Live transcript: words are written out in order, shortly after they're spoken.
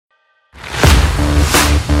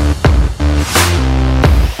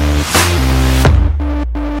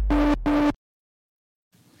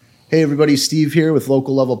Hey everybody, Steve here with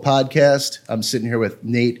Local Level Podcast. I'm sitting here with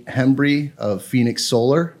Nate Hembry of Phoenix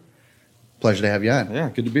Solar. Pleasure to have you on. Yeah,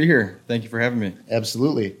 good to be here. Thank you for having me.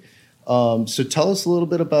 Absolutely. So tell us a little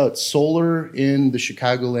bit about solar in the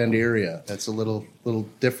Chicagoland area. That's a little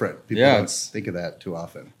different. People don't think of that too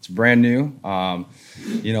often. It's brand new.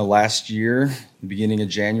 Last year, the beginning of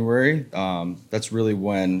January, that's really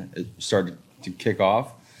when it started to kick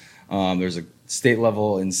off. There's a state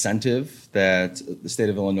level incentive that the state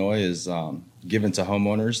of Illinois is given to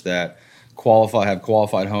homeowners that have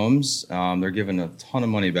qualified homes. They're giving a ton of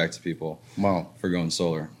money back to people. Wow. For going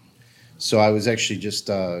solar. So I was actually just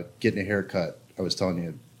getting a haircut. I was telling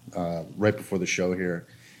you right before the show here,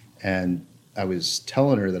 and I was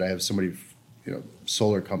telling her that I have somebody,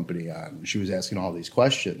 solar company on. She was asking all these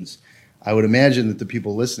questions. I would imagine that the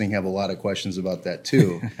people listening have a lot of questions about that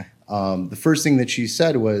too. The first thing that she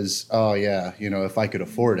said was, "Oh yeah, if I could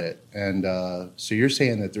afford it." And so you're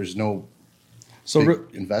saying that there's no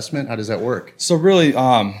investment? How does that work? So really,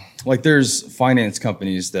 there's finance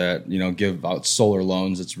companies that give out solar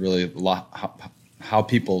loans. It's really a lot how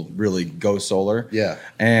people really go solar. Yeah.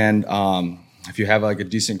 And if you have like a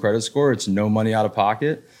decent credit score, it's no money out of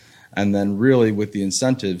pocket. And then really with the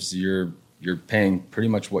incentives, you're paying pretty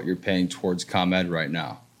much what you're paying towards ComEd right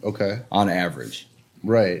now. Okay. On average.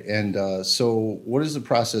 Right. And so what does the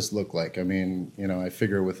process look like? I mean, I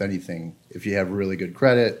figure with anything, if you have really good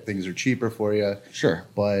credit, things are cheaper for you. Sure.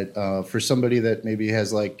 But for somebody that maybe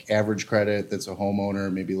has like average credit, that's a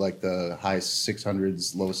homeowner, maybe like the high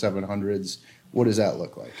 600s, low 700s, what does that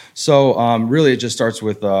look like? So really it just starts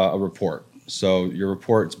with a report. So your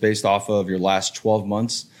report's based off of your last 12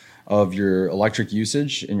 months of your electric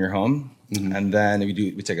usage in your home. Mm-hmm. And then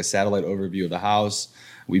we take a satellite overview of the house.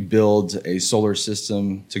 We build a solar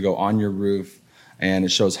system to go on your roof, and it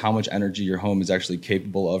shows how much energy your home is actually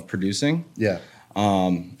capable of producing. Yeah.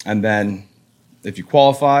 And then if you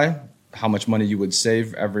qualify, how much money you would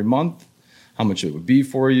save every month, how much it would be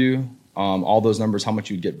for you, all those numbers, how much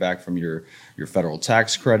you'd get back from your federal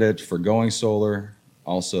tax credit for going solar,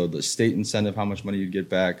 also the state incentive, how much money you'd get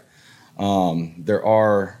back. There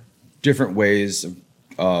are different ways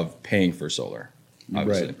of paying for solar,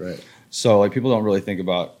 obviously. Right. So people don't really think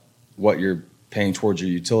about what you're paying towards your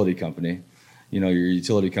utility company. Your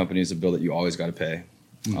utility company is a bill that you always got to pay.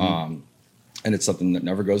 Mm-hmm. And it's something that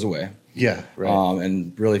never goes away. Yeah, right.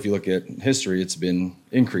 And really, if you look at history, it's been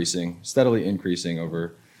steadily increasing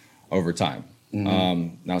over time.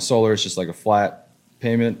 Mm-hmm. Now, solar is just like a flat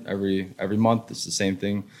payment every month. It's the same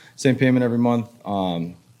thing, same payment every month.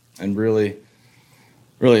 And really,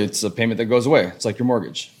 it's a payment that goes away. It's like your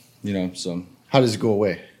mortgage, so. How does it go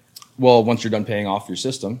away? Well, once you're done paying off your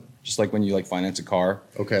system, just like when you finance a car.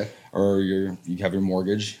 Okay. Or you have your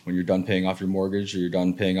mortgage. When you're done paying off your mortgage or you're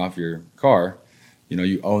done paying off your car,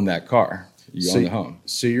 you own that car. You own the home.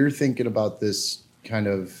 So you're thinking about this kind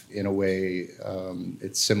of in a way,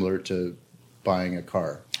 it's similar to buying a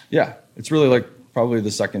car. Yeah. It's really probably the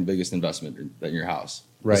second biggest investment in your house,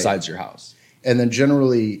 besides your house. And then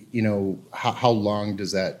generally, how long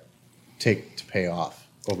does that take to pay off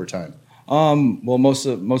over time? Well,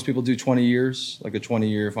 most people do 20 years, like a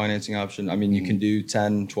 20-year financing option. I mean, you can do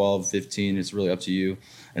 10, 12, 15. It's really up to you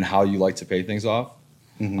and how you like to pay things off.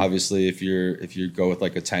 Mm-hmm. Obviously, if you go with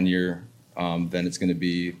like a 10-year, then it's going to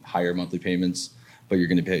be higher monthly payments, but you're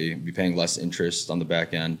going to be paying less interest on the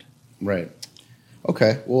back end. Right.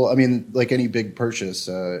 Okay. Well, I mean, like any big purchase,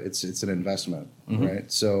 it's an investment, mm-hmm. right?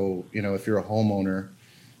 So, if you're a homeowner,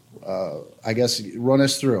 I guess run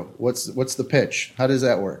us through what's the pitch? How does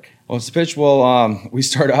that work? Well, it's the pitch. Well, we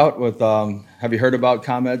start out with, have you heard about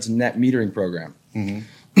ComEd's net metering program?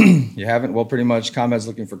 Mm-hmm. You haven't? Well, pretty much ComEd's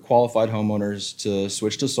looking for qualified homeowners to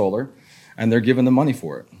switch to solar, and they're giving them money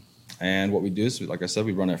for it. And what we do is, like I said,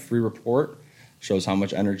 we run a free report, shows how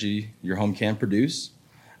much energy your home can produce.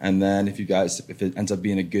 And then if it ends up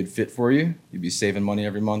being a good fit for you, you'd be saving money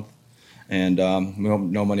every month and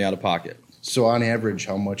no money out of pocket. So on average,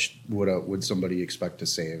 how much would somebody expect to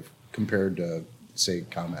save compared to, say,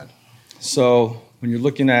 ComEd? So when you're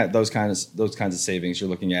looking at those kinds of savings, you're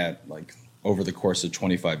looking at over the course of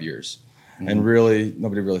 25 years. Mm-hmm. And really,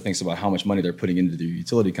 nobody really thinks about how much money they're putting into the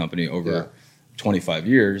utility company over 25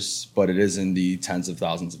 years, but it is in the tens of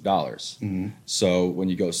thousands of dollars. Mm-hmm. So when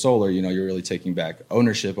you go solar, you're really taking back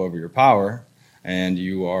ownership over your power, and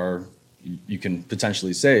you can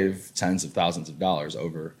potentially save tens of thousands of dollars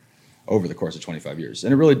over the course of 25 years.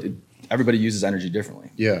 And everybody uses energy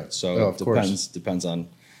differently. Yeah. So it depends on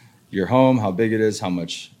your home, how big it is, how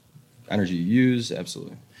much energy you use.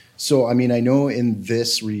 Absolutely. So, I mean, I know in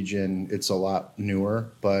this region it's a lot newer,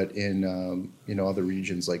 but in other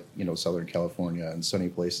regions like Southern California and sunny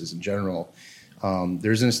places in general,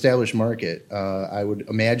 there's an established market. I would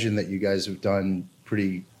imagine that you guys have done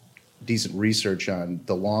pretty decent research on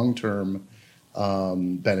the long-term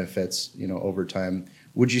benefits, over time.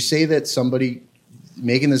 Would you say that somebody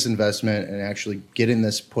making this investment and actually getting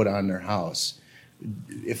this put on their house,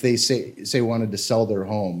 if they say wanted to sell their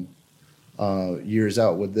home years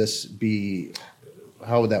out, would this be,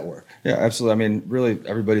 how would that work? Yeah, absolutely. I mean, really,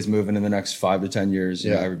 everybody's moving in the next 5 to 10 years.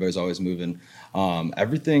 Yeah. Everybody's always moving.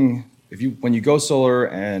 Everything. When you go solar,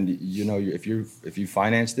 and if you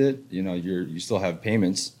financed it, you still have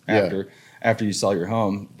payments after you sell your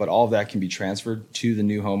home, but all of that can be transferred to the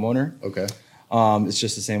new homeowner. Okay. It's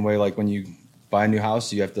just the same way, like when you buy a new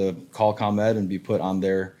house, you have to call ComEd and be put on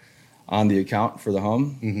the account for the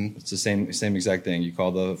home. Mm-hmm. It's the same exact thing. You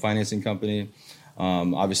call the financing company.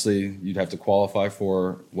 Obviously, you'd have to qualify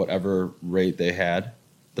for whatever rate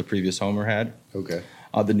the previous homeowner had. Okay.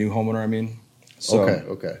 The new homeowner, I mean. So,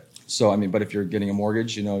 Okay. So, I mean, but if you're getting a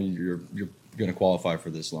mortgage, you're going to qualify for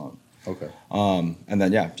this loan. Okay. And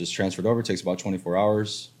then, just transferred over. It takes about 24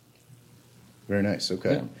 hours. Very nice.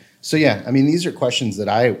 Okay. Yeah. So I mean, these are questions that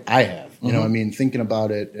I have. Mm-hmm. I mean, thinking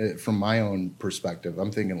about it from my own perspective,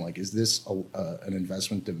 I'm thinking like, is this an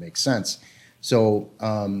investment that makes sense? So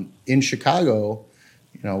in Chicago,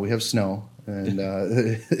 we have snow, and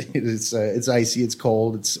it's icy, it's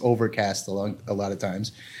cold, it's overcast a lot of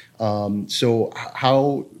times. So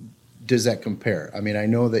how does that compare? I mean, I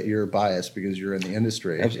know that you're biased because you're in the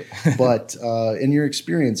industry, Absolutely. but in your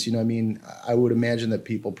experience, I mean, I would imagine that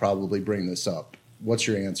people probably bring this up. What's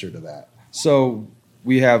your answer to that? So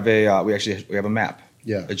we have we have a map.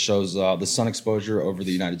 Yeah. It shows the sun exposure over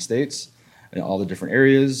the United States and all the different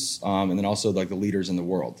areas, and then also like the leaders in the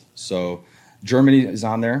world. So Germany is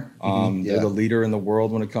on there. Yeah. They're the leader in the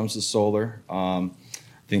world when it comes to solar. I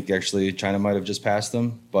think actually China might have just passed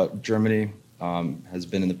them, but Germany has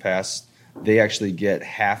been in the past. They actually get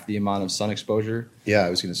half the amount of sun exposure. Yeah,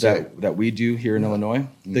 I was going to say that we do here in Illinois.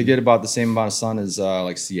 Mm-hmm. They get about the same amount of sun as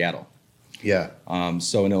like Seattle. Yeah.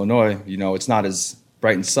 So in Illinois, it's not as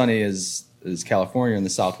bright and sunny as California in the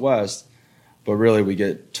Southwest, but really we get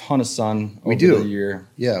a ton of sun over the year.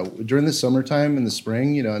 Yeah, during the summertime and the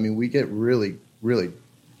spring, I mean, we get really, really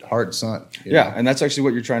hard sun. Yeah, and that's actually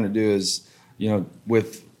what you're trying to do is,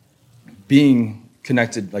 with being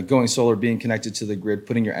connected, like going solar, being connected to the grid,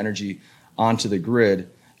 putting your energy onto the grid.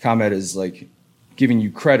 ComEd is like giving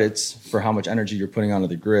you credits for how much energy you're putting onto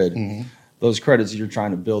the grid. Mm-hmm. Those credits, you're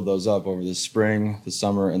trying to build those up over the spring, the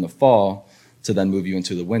summer, and the fall to then move you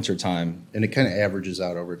into the winter time. And it kind of averages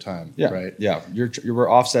out over time, yeah, right? Yeah,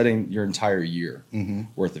 we're offsetting your entire year Mm-hmm.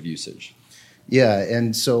 worth of usage. Yeah,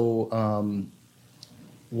 and so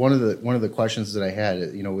one of the questions that I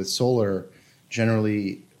had, with solar,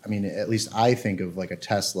 generally, I mean, at least I think of like a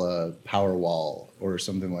Tesla Powerwall or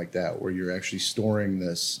something like that, where you're actually storing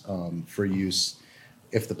this for use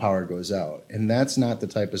if the power goes out. And that's not the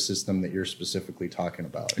type of system that you're specifically talking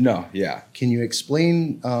about. No, yeah. Can you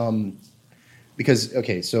explain, because,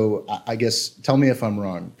 okay, so I guess, tell me if I'm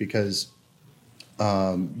wrong, because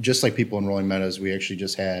just like people in Rolling Meadows, we actually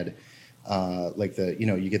just had like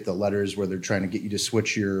you get the letters where they're trying to get you to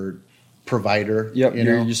switch your provider. Yep,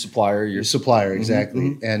 your supplier. Your supplier,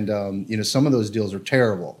 exactly. Mm-hmm. And some of those deals are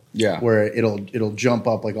terrible. Yeah. Where it'll jump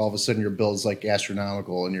up, like all of a sudden your bill's like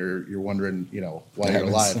astronomical, and you're wondering why you're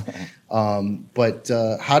alive. But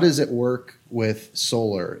how does it work with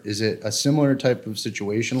solar? Is it a similar type of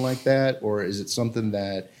situation like that, or is it something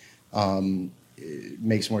that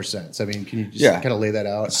makes more sense? I mean, can you just kind of lay that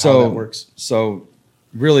out? How that works? So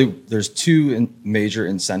really, there's two major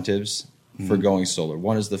incentives for going solar.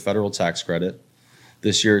 One is the federal tax credit.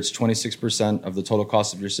 This year, it's 26% of the total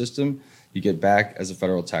cost of your system you get back as a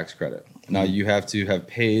federal tax credit. Now, you have to have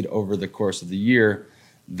paid over the course of the year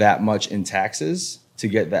that much in taxes to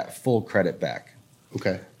get that full credit back.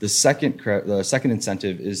 Okay. The second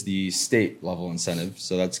incentive is the state level incentive.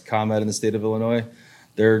 So that's ComEd in the state of Illinois.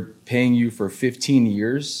 They're paying you for 15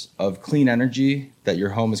 years of clean energy that your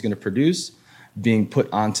home is going to produce being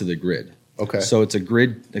put onto the grid. Okay. So it's a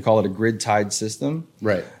grid, they call it a grid tied system.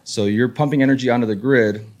 Right. So you're pumping energy onto the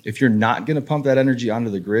grid. If you're not going to pump that energy onto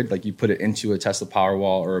the grid, like you put it into a Tesla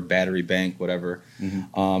Powerwall or a battery bank, whatever,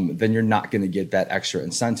 then you're not going to get that extra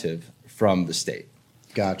incentive from the state.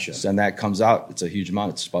 Gotcha. And that comes out, it's a huge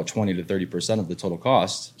amount. It's about 20 to 30% of the total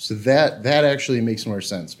cost. So that actually makes more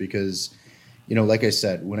sense because, like I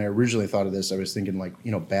said, when I originally thought of this, I was thinking like,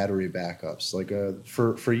 battery backups. Like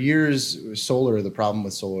for years, the problem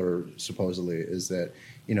with solar supposedly is that,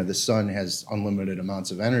 the sun has unlimited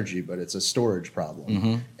amounts of energy, but it's a storage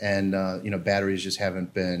problem. And, batteries just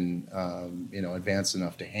haven't been, advanced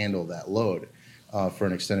enough to handle that load for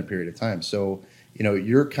an extended period of time. So,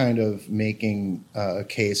 you're kind of making a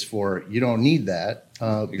case for you don't need that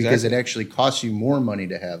because it actually costs you more money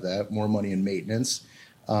to have that, more money in maintenance.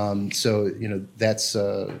 That's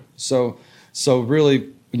So really,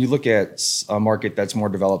 when you look at a market that's more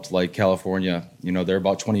developed like California, they're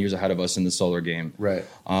about 20 years ahead of us in the solar game. right.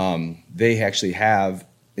 They actually have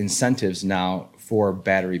incentives now for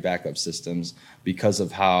battery backup systems because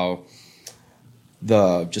of how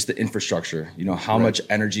the infrastructure, how Right. much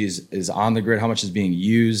energy is on the grid, how much is being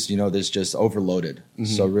used, there's just overloaded.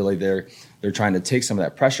 So really they're trying to take some of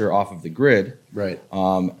that pressure off of the grid Right.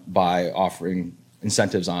 by offering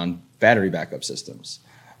incentives on battery backup systems.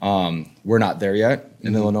 We're not there yet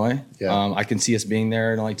in Illinois. Yeah. I can see us being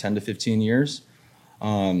there in like 10 to 15 years.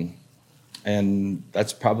 And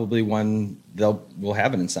that's probably when we'll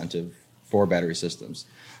have an incentive for battery systems.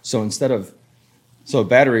 So a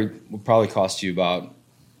battery will probably cost you about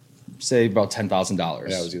 $10,000.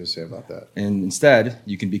 Yeah, I was going to say about that. And instead,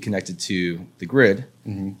 you can be connected to the grid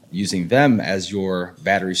using them as your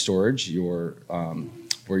battery storage, where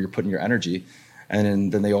you're putting your energy.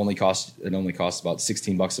 And then it only costs about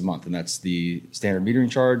 $16 a month, and that's the standard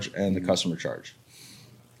metering charge and the customer charge.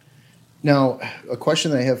 Now, a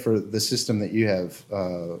question that I have for the system that you have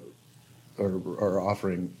or are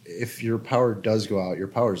offering: if your power does go out, your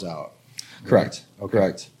power's out. Correct. Right? Okay.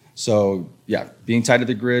 Correct. So yeah, being tied to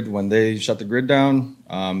the grid, when they shut the grid down,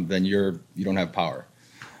 then you don't have power.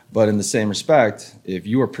 But in the same respect, if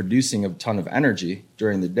you are producing a ton of energy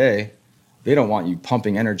during the day, they don't want you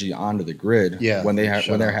pumping energy onto the grid when they have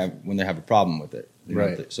a problem with it.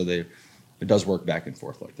 Right. So it does work back and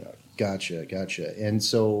forth like that. Gotcha. And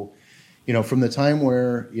so, from the time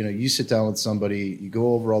where you sit down with somebody, you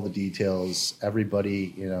go over all the details,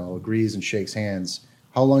 everybody agrees and shakes hands.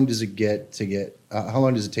 How long does it take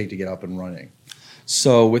to get up and running?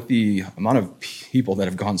 So with the amount of people that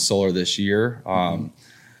have gone solar this year,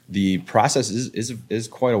 the process is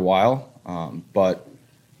quite a while. But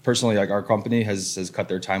personally, like our company has cut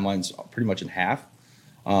their timelines pretty much in half,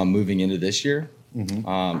 moving into this year.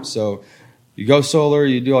 So you go solar,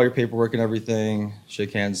 you do all your paperwork and everything,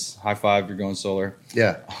 shake hands, high five, you're going solar.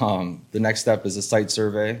 Yeah. The next step is a site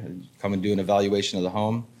survey, come and do an evaluation of the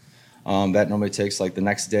home. That normally takes like the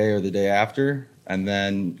next day or the day after, and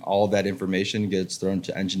then all of that information gets thrown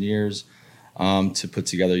to engineers to put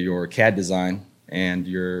together your CAD design and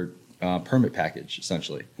your permit package,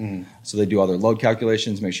 essentially. So they do all their load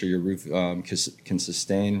calculations, make sure your roof can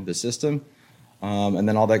sustain the system, and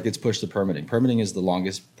then all that gets pushed to permitting. Permitting is the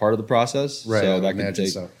longest part of the process. Right. So I that would imagine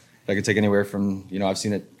so. That could take anywhere from, I've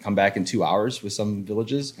seen it come back in 2 hours with some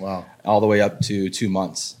villages. Wow. All the way up to 2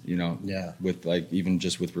 months, Yeah. with even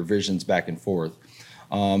just with revisions back and forth.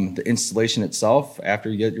 The installation itself, after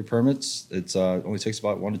you get your permits, it's only takes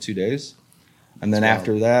about 1 to 2 days. And then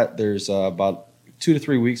after that, there's about 2 to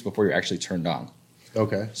 3 weeks before you're actually turned on.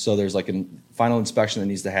 Okay. So there's like a final inspection that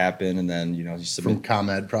needs to happen, and then, you submit. From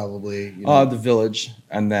ComEd, probably. The village,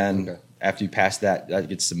 and then Okay. after you pass that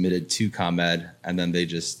gets submitted to ComEd, and then they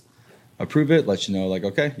just approve it, let you know, like,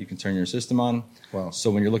 okay, you can turn your system on. Wow.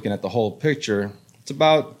 So when you're looking at the whole picture, it's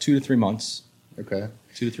about 2 to 3 months. Okay.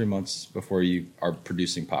 2 to 3 months before you are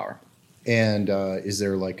producing power. And is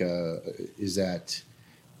there is that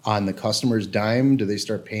on the customer's dime? Do they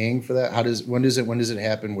start paying for that? When does it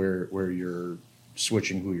happen where you're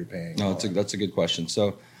switching who you're paying? No, that's a good question.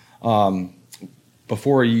 So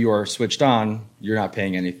before you are switched on, you're not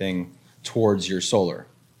paying anything towards your solar.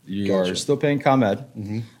 You Gotcha. are still paying ComEd,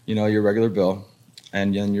 your regular bill,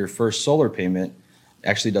 and then your first solar payment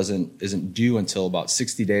actually isn't due until about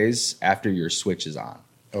 60 days after your switch is on.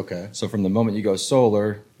 Okay. So from the moment you go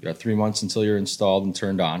solar, you got 3 months until you're installed and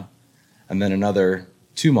turned on, and then another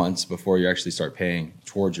 2 months before you actually start paying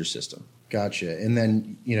towards your system. Gotcha. And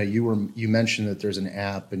then you mentioned that there's an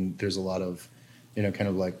app and there's a lot of kind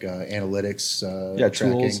of like analytics.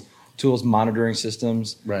 Tracking. Tools, monitoring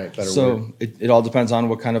systems. Right. So it all depends on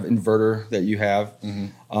what kind of inverter that you have.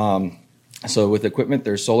 So with equipment,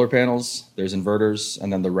 there's solar panels, there's inverters,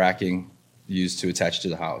 and then the racking used to attach to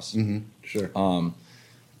the house. Sure.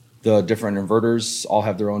 The different inverters all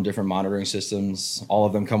have their own different monitoring systems. All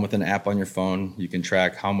of them come with an app on your phone. You can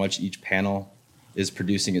track how much each panel is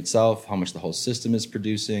producing itself, how much the whole system is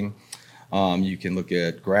producing. You can look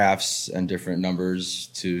at graphs and different numbers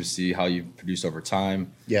to see how you produce over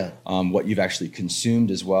time. Yeah. What you've actually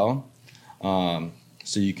consumed as well.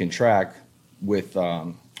 So you can track with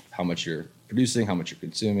how much you're producing, how much you're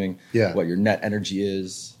consuming, Yeah. what your net energy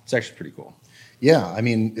is. It's actually pretty cool. Yeah, I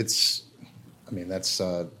mean, that's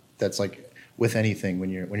like with anything when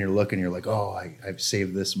you're looking, you're like, oh, I've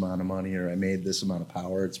saved this amount of money or I made this amount of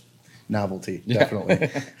power. It's novelty, Yeah. definitely.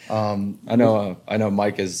 I know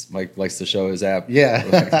Mike likes to show his app.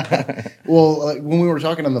 Yeah. Well, when we were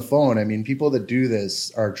talking on the phone, I mean, people that do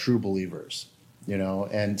this are true believers,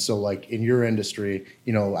 and so like in your industry,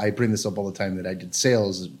 I bring this up all the time that I did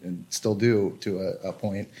sales and still do to a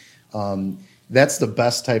point. That's the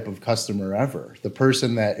best type of customer ever. The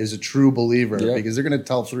person that is a true believer, Yep. because they're going to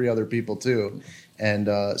tell 3 other people too. And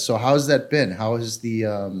so how's that been? How has the,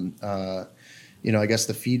 I guess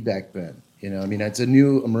the feedback been? I mean, it's a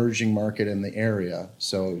new emerging market in the area.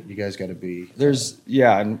 So you guys got to be.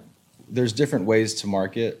 And there's different ways to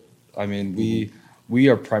market. I mean, we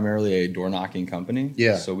are primarily a door knocking company.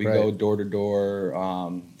 Yeah, So we right. go door to door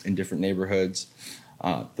in different neighborhoods.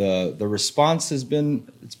 The response has been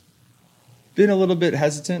a little bit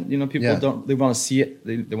hesitant. People Yeah. they want to see it.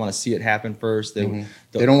 They want to see it happen first. They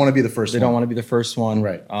don't want to be the first They one. don't want to be the first one.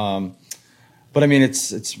 Right. But I mean,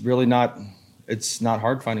 it's really not. It's not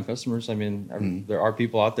hard finding customers. I mean, there are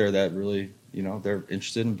people out there that really, they're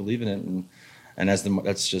interested and believe in it, and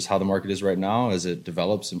that's just how the market is right now. As it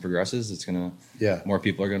develops and progresses, more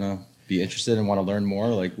people are gonna be interested and want to learn more.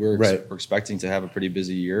 Like we're expecting to have a pretty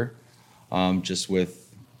busy year, just with.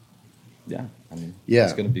 Yeah, I mean,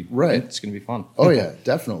 it's going to be It's going to be fun. Oh yeah,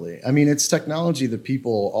 definitely. I mean, it's technology that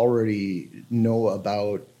people already know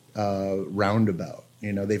about. Roundabout,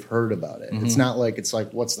 they've heard about it. It's not like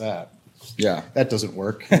what's that? Yeah, that doesn't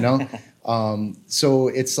work. So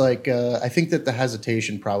it's like I think that the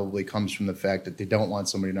hesitation probably comes from the fact that they don't want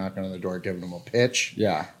somebody knocking on the door giving them a pitch.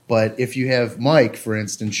 Yeah. But if you have Mike, for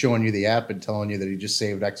instance, showing you the app and telling you that he just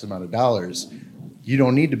saved X amount of dollars. You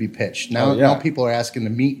don't need to be pitched. Now people are asking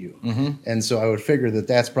to meet you. And so I would figure that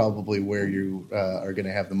that's probably where you are going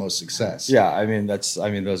to have the most success. Yeah, I mean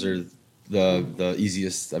those are the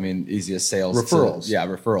easiest sales referrals.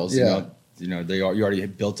 Referrals. Yeah. You already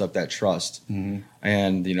built up that trust,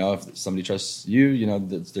 and if somebody trusts you,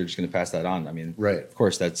 they're just going to pass that on. I mean, right. Of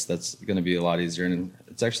course, that's going to be a lot easier, and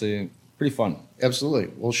it's actually pretty fun.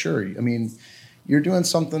 Absolutely. Well, sure. I mean, you're doing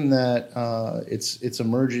something that it's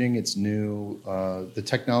emerging, it's new. The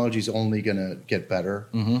technology's only going to get better.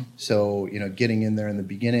 So, getting in there in the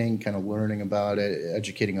beginning, kind of learning about it,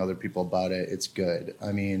 educating other people about it, it's good.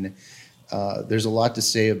 I mean, there's a lot to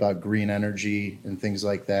say about green energy and things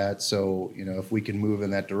like that. So, if we can move in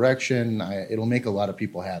that direction, it'll make a lot of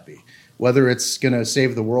people happy. Whether it's going to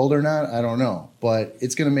save the world or not, I don't know. But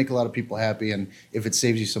it's going to make a lot of people happy. And if it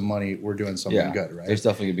saves you some money, we're doing something good, right? There's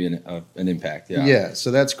definitely going to be an impact. Yeah. Yeah.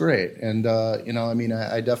 So that's great. And, I mean,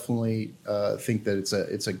 I definitely think that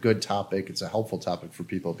it's a good topic. It's a helpful topic for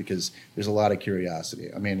people because there's a lot of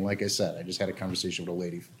curiosity. I mean, like I said, I just had a conversation with a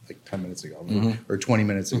lady like 10 minutes ago or 20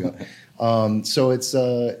 minutes ago. So it's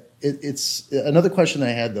another question I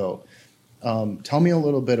had, though. Tell me a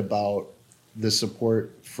little bit about the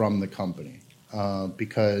support from the company,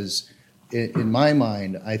 because in my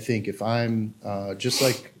mind, I think if I'm just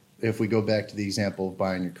like if we go back to the example of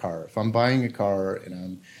buying a car, if I'm buying a car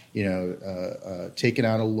and I'm taking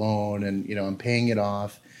out a loan and I'm paying it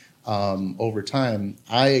off over time,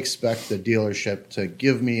 I expect the dealership to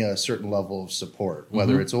give me a certain level of support,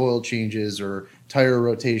 whether it's oil changes or tire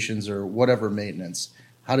rotations or whatever maintenance.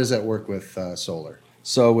 How does that work with solar?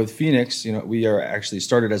 So with Phoenix, we are actually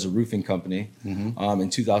started as a roofing company in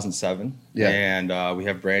 2007, and we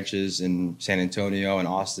have branches in San Antonio and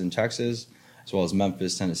Austin, Texas, as well as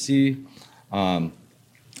Memphis, Tennessee.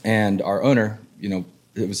 And our owner,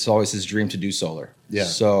 it was always his dream to do solar. Yeah.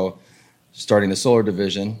 So starting the solar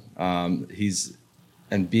division,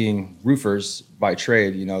 being roofers by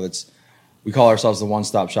trade, we call ourselves the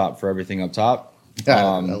one-stop shop for everything up top.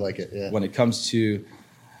 I like it. Yeah. When it comes to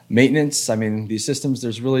maintenance, I mean, these systems,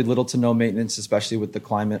 there's really little to no maintenance, especially with the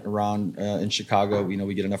climate around in Chicago.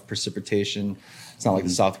 We get enough precipitation. It's not like the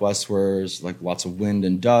Southwest where there's like lots of wind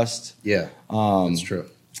and dust. Yeah, that's true.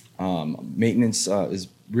 Maintenance is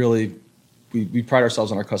really, we pride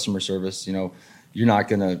ourselves on our customer service. You're not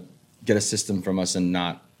going to get a system from us and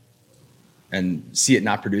see it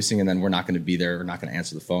not producing, and then we're not going to be there. We're not going to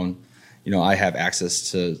answer the phone. I have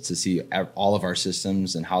access to see all of our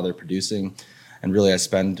systems and how they're producing. And really, I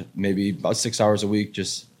spend maybe about 6 hours a week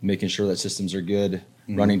just making sure that systems are good,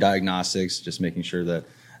 running diagnostics, just making sure that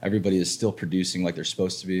everybody is still producing like they're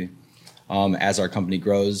supposed to be. As our company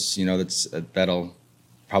grows, that'll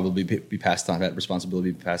probably be passed on. That responsibility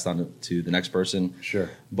be passed on to the next person. Sure.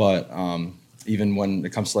 But even when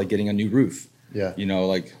it comes to like getting a new roof, we'll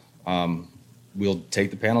take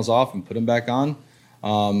the panels off and put them back on.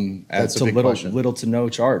 That's a to big question. little to no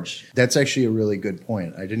charge. That's actually a really good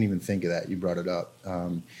point. I didn't even think of that. You brought it up.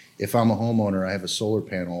 If I'm a homeowner, I have a solar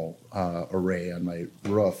panel array on my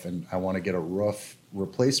roof, and I want to get a roof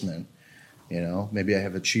replacement. Maybe I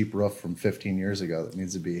have a cheap roof from 15 years ago that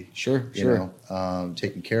needs to be Sure.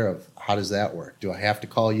 taken care of. How does that work? Do I have to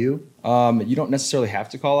call you? You don't necessarily have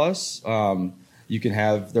to call us.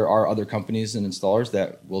 There are other companies and installers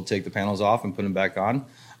that will take the panels off and put them back on,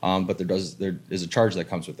 but there is a charge that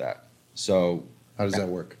comes with that. So How does that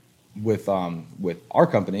work? with our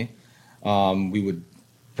company, we would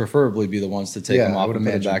preferably be the ones to take Yeah, them I off would and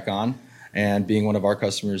put it imagine. back on. And being one of our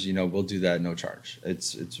customers, we'll do that at no charge.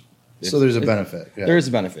 So there's a benefit. Yeah. There is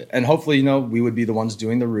a benefit, and hopefully, we would be the ones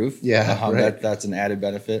doing the roof. Yeah, right. That's an added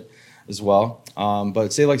benefit as well.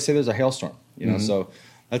 But say there's a hailstorm, so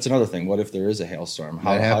that's another thing. What if there is a hailstorm?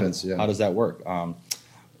 That happens, yeah. How does that work?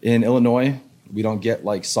 In Illinois, we don't get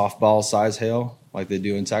like softball size hail like they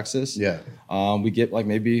do in Texas. Yeah. We get like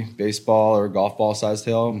maybe baseball or golf ball sized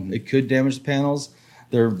hail. Mm-hmm. It could damage the panels.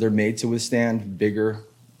 They're made to withstand bigger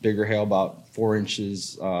hail, about 4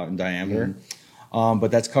 inches in diameter. Mm-hmm.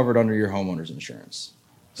 But that's covered under your homeowner's insurance.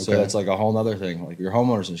 So Okay. that's like a whole other thing. Like your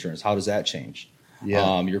homeowner's insurance, how does that change?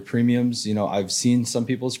 Yeah. Your premiums, I've seen some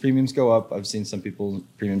people's premiums go up. I've seen some people's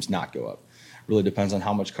premiums not go up. Really depends on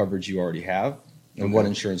how much coverage you already have and what Okay.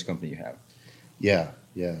 insurance company you have. Yeah.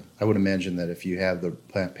 I would imagine that if you have the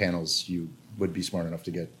panels, you would be smart enough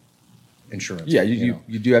to get insurance. Yeah,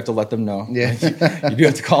 you do have to let them know. Yeah. You do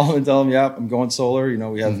have to call them and tell them, yeah, I'm going solar.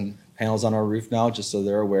 We have Mm-hmm. panels on our roof now, just so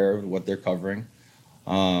they're aware of what they're covering.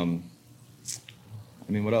 What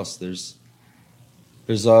else? There's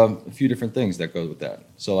a few different things that go with that.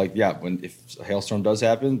 So if a hailstorm does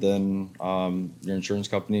happen, then your insurance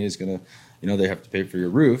company is gonna, they have to pay for your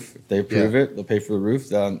roof. If they approve it, they'll pay for the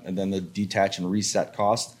roof. And then the detach and reset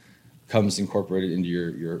cost comes incorporated into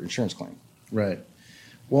your insurance claim. Right.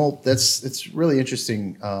 Well, it's really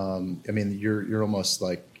interesting. You're almost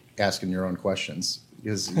like asking your own questions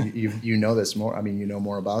because you know this more. You know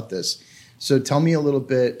more about this. So tell me a little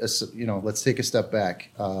bit. Let's take a step back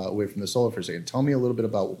away from the solar for a second. Tell me a little bit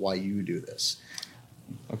about why you do this.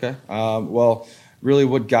 Okay. Well, really,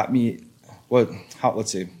 what got me?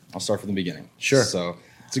 Let's see. I'll start from the beginning. Sure. So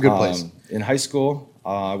It's a good place. In high school,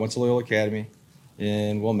 I went to Loyola Academy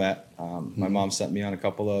in Wilmette. My mom sent me on a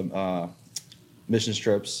couple of mission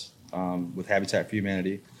trips with Habitat for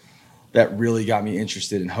Humanity. That really got me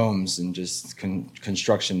interested in homes and just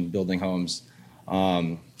construction, building homes.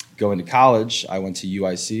 Going to college, I went to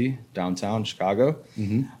UIC downtown Chicago.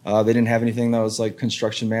 Mm-hmm. They didn't have anything that was like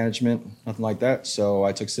construction management, nothing like that. So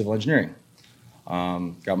I took civil engineering.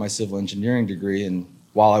 Got my civil engineering degree, and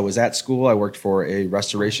while I was at school, I worked for a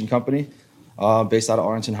restoration company based out of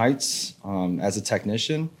Arlington Heights as a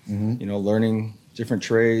technician. Mm-hmm. Learning different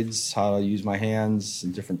trades, how to use my hands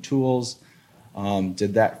and different tools.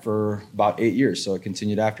 Did that for about 8 years, so I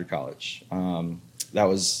continued after college. That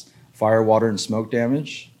was fire, water, and smoke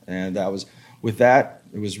damage. And it was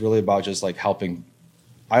really about just like helping.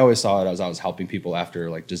 I always saw it as I was helping people after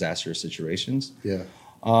like disastrous situations. Yeah.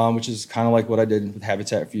 Which is kind of like what I did with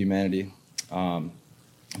Habitat for Humanity.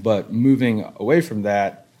 But moving away from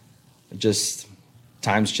that, just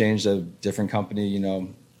times changed, a different company, I've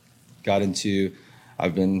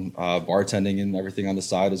been bartending and everything on the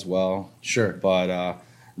side as well. Sure. But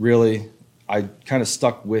really, I kind of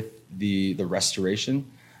stuck with the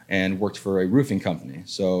restoration and worked for a roofing company.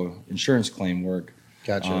 So insurance claim work.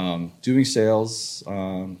 Gotcha. Doing sales.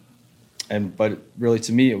 But really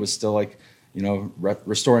to me, it was still like,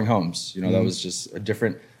 restoring homes. That was just a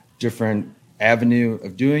different avenue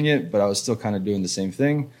of doing it, but I was still kind of doing the same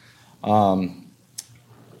thing.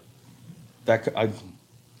 That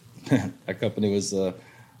company was a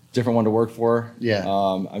different one to work for. Yeah.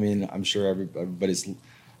 I'm sure everybody's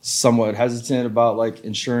somewhat hesitant about like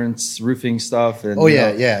insurance, roofing stuff. And,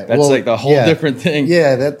 yeah. That's like the whole different thing.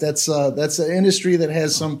 Yeah, that's an industry that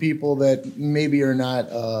has some people that maybe are not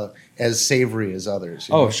as savory as others.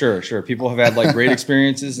 Oh, sure. People have had like great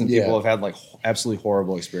experiences, and Yeah. people have had like absolutely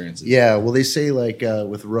horrible experiences. Yeah, well, they say like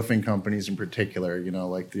with roofing companies in particular,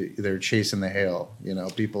 they're chasing the hail.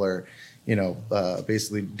 People are,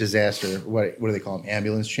 basically disaster. What do they call them?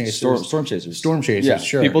 Ambulance chasers. Storm chasers. Storm chasers. Yeah,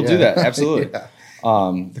 Sure. people do that. Absolutely. Yeah.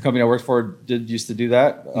 The company I worked for used to do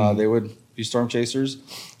that. They would be storm chasers,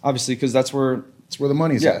 obviously, because that's where It's where the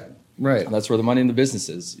money's Yeah. at. Right. that's where the money in the business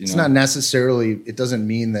is. It's not necessarily. It doesn't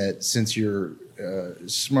mean that since you're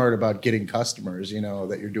smart about getting customers,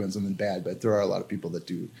 that you're doing something bad. But there are a lot of people that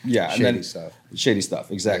do shady stuff. Shady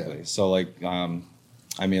stuff, exactly. Yeah. So like,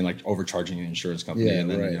 like overcharging an insurance company, Yeah,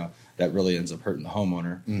 and then right. that really ends up hurting the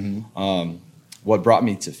homeowner. Mm-hmm. what brought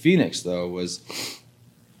me to Phoenix though was,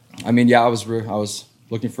 I mean, yeah, I was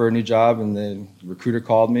looking for a new job, and the recruiter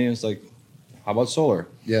called me. It was like, "How about solar?"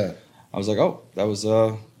 Yeah. I was like, "Oh, that was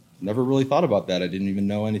never really thought about that. I didn't even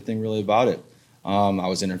know anything really about it." I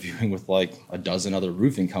was interviewing with like a dozen other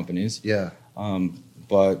roofing companies, Yeah.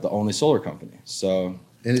 but the only solar company. So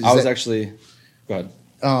And is I was that- actually, go ahead.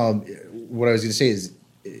 What I was going to say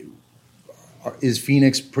is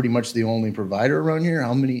Phoenix pretty much the only provider around here?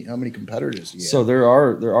 How many competitors do you So have?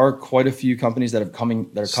 there are quite a few companies that are coming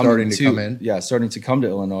Starting to come in? Yeah, starting to come to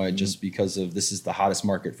Illinois just because of this is the hottest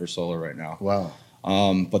market for solar right now. Wow.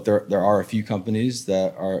 But there are a few companies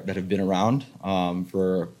that have been around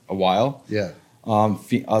for a while. Yeah.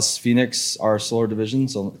 Phoenix, our solar division,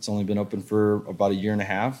 so it's only been open for about a year and a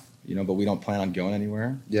half. But we don't plan on going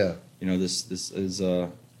anywhere. Yeah. This is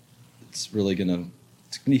it's really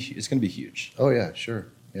it's gonna be huge. Oh yeah, sure.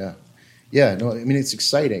 Yeah. Yeah, no, I mean it's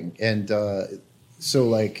exciting. And so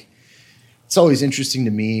like it's always interesting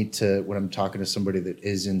to me when I'm talking to somebody that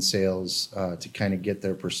is in sales to kind of get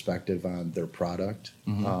their perspective on their product.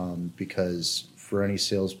 Because for any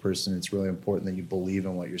salesperson it's really important that you believe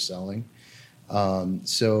in what you're selling.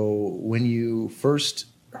 So when you first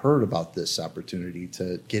heard about this opportunity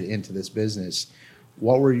to get into this business,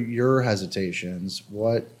 what were your hesitations?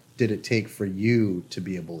 What did it take for you to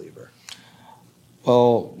be a believer?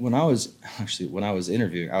 Well, when I was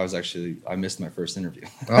interviewing, I missed my first interview.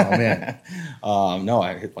 Oh man. No,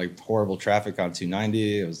 I hit like horrible traffic on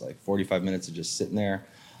 290. It was like 45 minutes of just sitting there.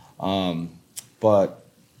 But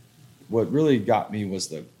what really got me was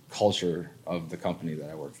the culture of the company that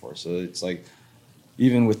I worked for. So it's like,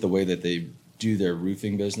 even with the way that they do their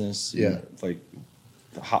roofing business, Yeah. like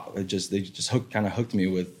they just hooked me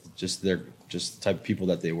with just the type of people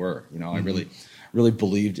that they were. I really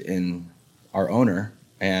believed in our owner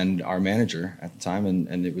and our manager at the time,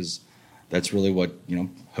 and that's really what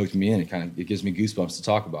hooked me in. It gives me goosebumps to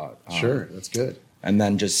talk about. Sure, that's good. And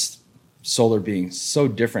then just solar being so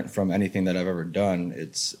different from anything that I've ever done,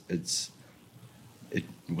 it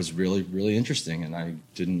was really, really interesting, and I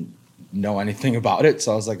didn't know anything about it,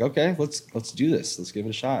 so I was like, okay, let's do this. Let's give it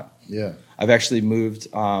a shot. Yeah. I've actually moved,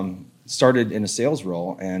 started in a sales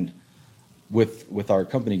role, and with our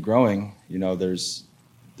company growing, there's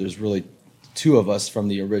really two of us from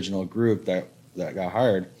the original group that got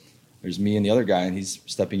hired. There's me and the other guy, and he's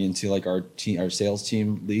stepping into like our sales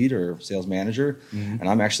team lead or sales manager, and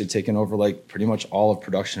I'm actually taking over like pretty much all of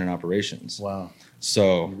production and operations. Wow.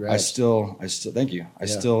 So Congrats. I still thank you. I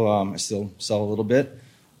Yeah. still sell a little bit,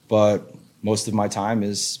 but most of my time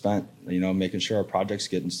is spent, making sure our projects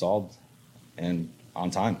get installed and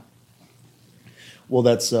on time. Well,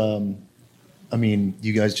 that's I mean,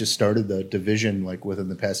 you guys just started the division like within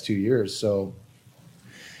the past 2 years, so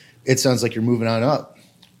it sounds like you're moving on up.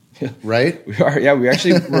 Right? We are, yeah. We're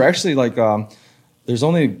actually like, there's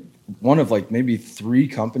only one of like maybe 3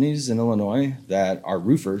 companies in Illinois that are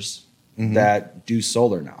roofers that do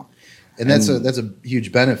solar now. And that's a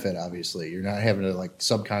huge benefit, obviously. You're not having to like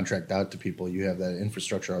subcontract out to people. You have that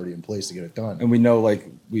infrastructure already in place to get it done. And we know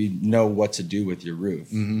what to do with your roof.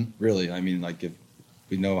 Really, I mean, like if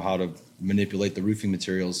we know how to manipulate the roofing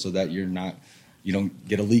materials so that you don't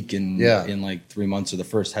get a leak in like 3 months or the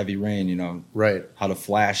first heavy rain. Right. How to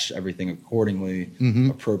flash everything accordingly,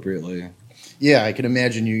 appropriately. Yeah, I can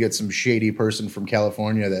imagine you get some shady person from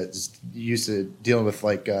California that's used to dealing with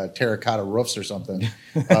like terracotta roofs or something,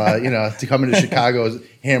 to come into Chicago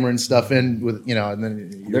hammering stuff in with, and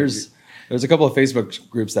then There's a couple of Facebook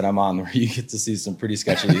groups that I'm on where you get to see some pretty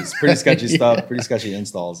sketchy stuff, pretty sketchy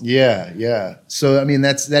installs. Yeah, yeah. So I mean,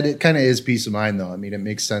 it kind of is peace of mind, though. I mean, it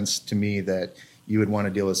makes sense to me that you would want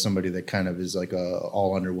to deal with somebody that kind of is like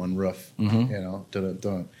all under one roof,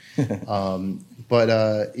 dun.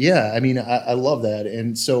 But yeah, I mean, I love that.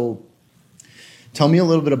 And so tell me a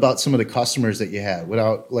little bit about some of the customers that you had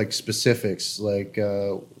without like specifics. Like,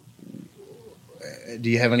 do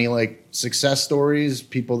you have any like success stories,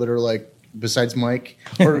 people that are like, besides Mike,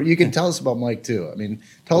 or you can tell us about Mike too. I mean,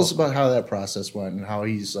 tell us about how that process went and how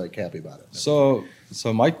he's like happy about it. So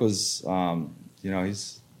Mike was,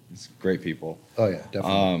 he's great people. Oh yeah,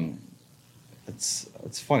 definitely.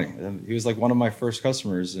 It's funny. He was like one of my first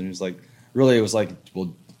customers, and he was like, really, it was like,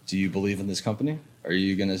 well, do you believe in this company? Are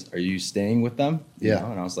you staying with them? Yeah.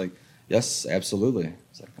 And I was like, yes, absolutely.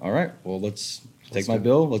 It's like, all right, well, let's take my do it.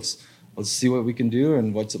 bill. Let's see what we can do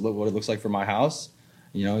and what it looks like for my house.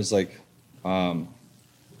 It's like,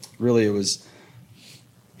 really, it was.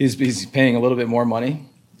 He's paying a little bit more money.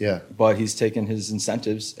 Yeah. But he's taking his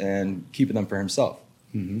incentives and keeping them for himself.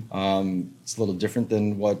 It's a little different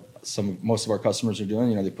than what most of our customers are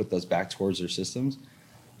doing. They put those back towards their systems.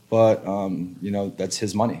 but that's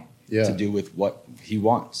his money Yeah. to do with what he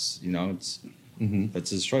wants. It's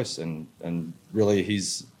that's his choice, and really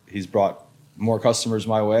he's brought more customers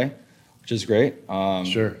my way, which is great.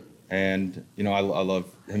 Sure. And I love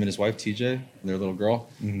him and his wife TJ and their little girl.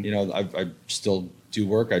 I still do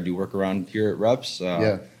work. I do work around here at Reps.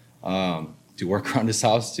 Do work around his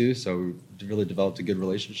house too. So we really developed a good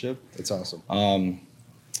relationship. That's awesome.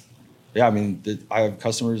 Yeah, I mean, I have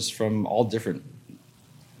customers from all different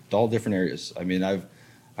areas. I mean, I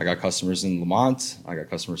got customers in Lamont. I got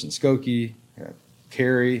customers in Skokie,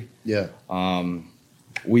 Cary. Yeah.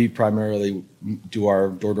 We primarily do our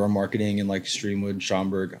door-to-door marketing in like Streamwood,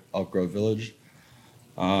 Schaumburg, Elk Grove Village.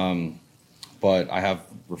 But I have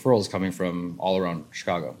referrals coming from all around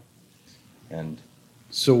Chicago. And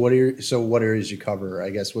So what areas you cover? I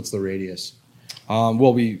guess what's the radius?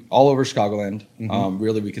 well, we all over Chicagoland.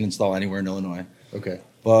 Really, we can install anywhere in Illinois, Okay.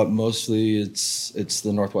 but mostly it's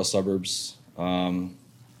the northwest suburbs. I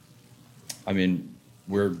mean,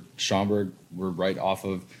 we're Schaumburg. We're right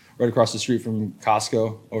across the street from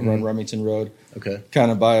Costco over on Remington Road, Okay.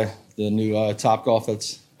 kind of by the new Topgolf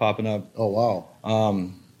that's popping up. Oh wow.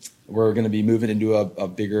 We're going to be moving into a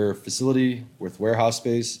bigger facility with warehouse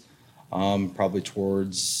space, probably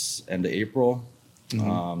towards end of April.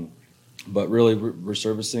 But really, we're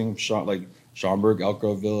servicing Schaumburg, Elk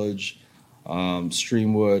Grove Village,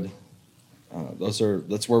 Streamwood. That's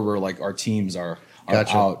where we're like our teams are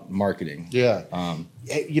Gotcha. out marketing. Yeah.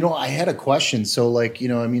 Hey, I had a question. So I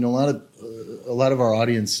mean, a lot of our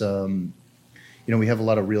audience, we have a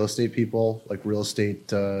lot of real estate people, like real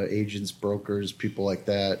estate agents, brokers, people like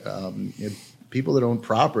that. People that own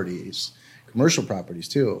properties, commercial properties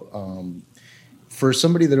too. For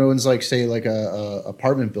somebody that owns a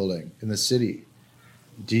apartment building in the city,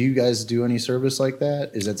 do you guys do any service like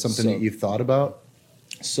that? Is that something that you've thought about?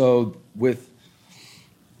 So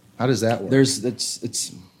How does that work?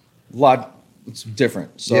 it's a lot. It's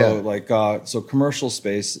different. So Yeah. commercial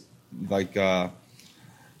space,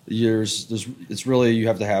 it's really, you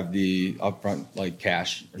have to have the upfront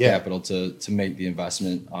cash or Yeah. capital to make the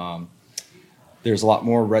investment. There's a lot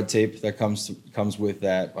more red tape that comes with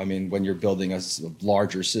that. I mean, when you're building a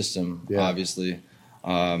larger system, Yeah. obviously,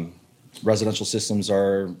 residential systems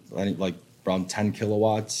are around 10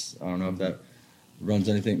 kilowatts. I don't know if that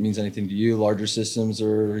means anything to you. Larger systems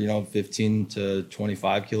are 15 to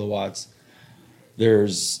 25 kilowatts.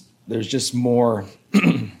 There's just more.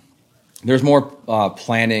 There's more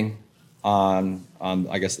planning on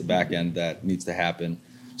I guess the back end that needs to happen.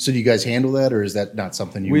 So do you guys handle that, or is that not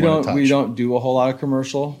something you want to touch? We don't do a whole lot of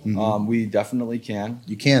commercial. We definitely can.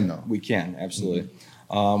 You can though. We can, absolutely.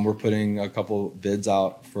 We're putting a couple bids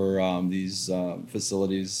out for these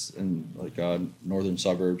facilities in northern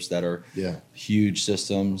suburbs that are huge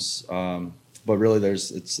systems. But really,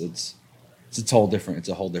 it's a whole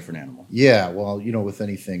different animal. Yeah, well, with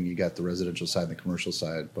anything, you got the residential side and the commercial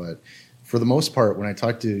side. But for the most part, when I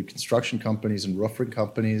talk to construction companies and roofing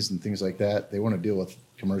companies and things like that, they want to deal with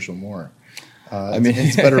commercial more.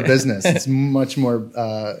 It's better business. It's much more,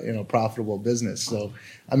 profitable business. So,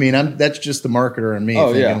 I mean, that's just the marketer and me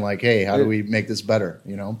thinking hey, how do we make this better?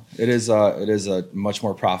 It is a much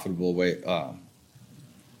more profitable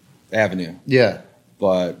avenue. Yeah.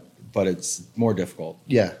 But it's more difficult.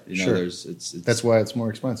 Yeah. Sure. That's why it's more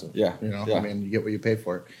expensive. Yeah. I mean, you get what you pay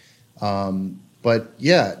for. But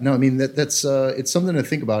yeah, no, I mean that's it's something to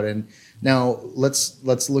think about. And now let's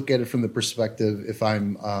look at it from the perspective if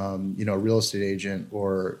I'm a real estate agent,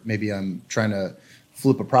 or maybe I'm trying to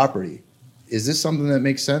flip a property. Is this something that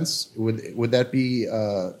makes sense? Would that be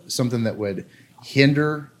something that would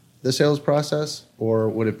hinder the sales process, or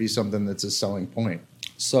would it be something that's a selling point?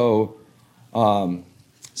 So,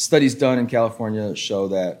 studies done in California show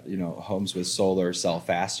that homes with solar sell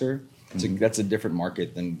faster. That's a different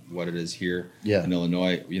market than what it is here in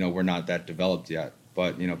Illinois. We're not that developed yet,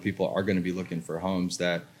 but people are going to be looking for homes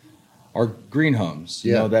that are green homes,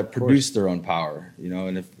 that produce their own power.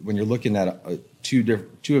 And when you're looking at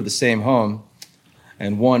two of the same home,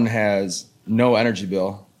 and one has no energy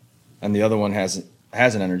bill, and the other one has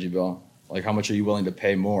an energy bill, how much are you willing to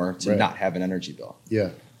pay more to not have an energy bill? Yeah.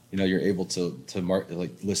 You're able to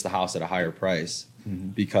list the house at a higher price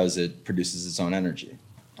because it produces its own energy.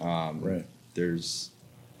 There's,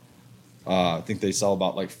 I think they sell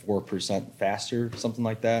about 4% faster, something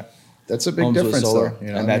like that. That's a big difference, though.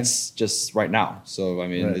 And that's just right now. So I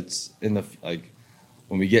mean, it's in the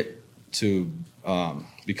when we get to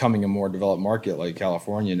becoming a more developed market like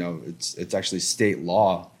California, it's actually state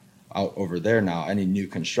law out over there now. Any new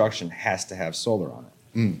construction has to have solar on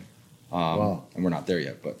it. Wow. And we're not there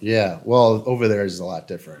yet, but yeah. Well, over there is a lot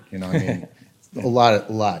different. I mean, a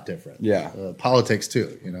lot different. Yeah. Politics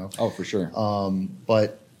too, you know. Oh, for sure.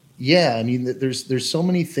 But yeah, I mean, there's so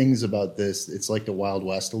many things about this. It's like the Wild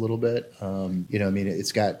West a little bit. You know, I mean,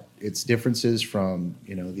 it's got its differences from,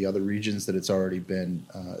 you know, the other regions that it's already been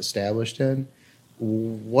established in.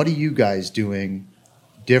 What are you guys doing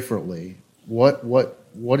differently?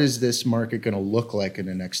 What is this market going to look like in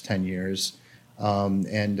the next 10 years?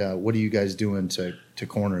 And what are you guys doing to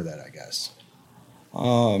corner that, I guess?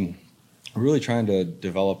 Really trying to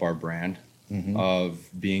develop our brand of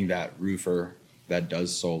being that roofer that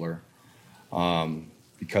does solar,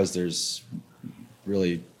 because there's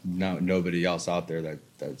really nobody else out there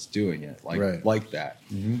that's doing it like that,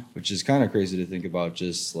 which is kind of crazy to think about.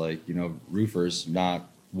 Just like, you know, roofers not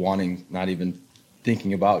even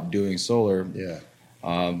thinking about doing solar. Yeah.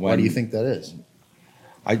 Why do you think that is?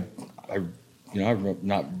 I'm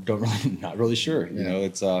not really sure. You know,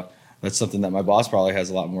 it's that's something that my boss probably has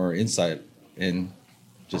a lot more insight in,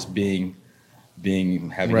 just having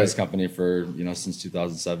this company for, you know, since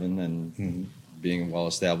 2007 and being a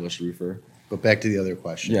well-established roofer. But back to the other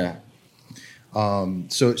question. Yeah.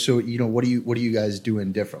 So you know, what are you guys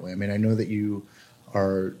doing differently? I mean, I know that you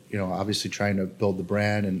are, you know, obviously trying to build the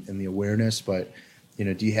brand and the awareness, but you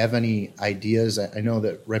know, do you have any ideas? I know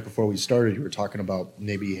that right before we started, you were talking about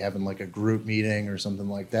maybe having like a group meeting or something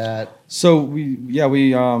like that. So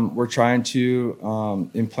we're trying to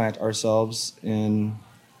implant ourselves in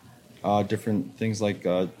different things like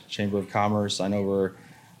Chamber of Commerce. I know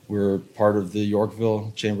we're part of the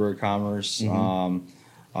Yorkville Chamber of Commerce.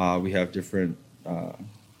 We have different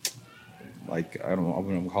like, I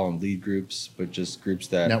wouldn't call them lead groups, but just groups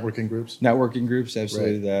that Networking groups,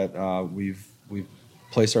 absolutely, right. That we've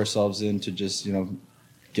place ourselves in to just, you know,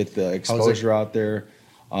 get the exposure out there.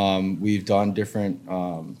 We've done different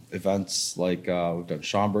events like we've done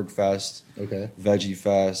Schaumburg Fest, Veggie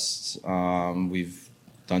Fest. We've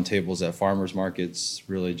done tables at farmers markets,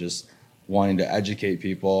 really just wanting to educate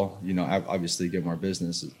people, you know, obviously get more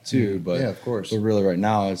business too, but yeah, of course. But really right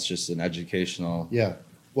now it's just an educational. Yeah.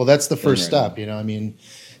 Well, that's the first step, you know, I mean,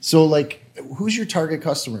 so like, who's your target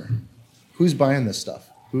customer? Who's buying this stuff?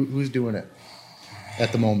 Who's doing it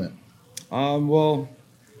at the moment? Well,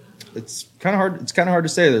 it's kind of hard. It's kind of hard to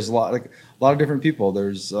say. There's a lot of different people.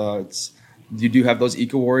 There's you do have those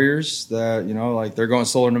eco warriors that, you know, like they're going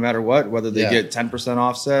solar no matter what, whether they get 10%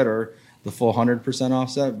 offset or the full 100%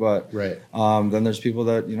 offset. But then there's people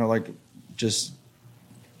that, you know, like just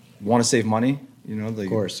want to save money. You know, of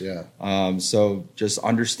course, yeah. So just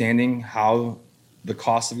understanding how the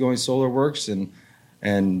cost of going solar works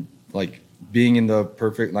and like being in the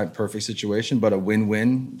perfect situation, but a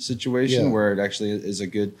win-win situation where it actually is a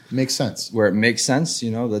good makes sense. Where it makes sense,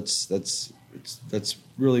 you know, that's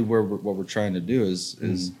really what we're trying to do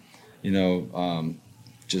is you know,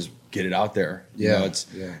 just get it out there. You know,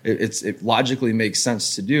 it logically makes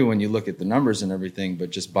sense to do when you look at the numbers and everything, but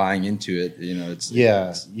just buying into it, you know,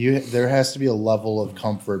 there has to be a level of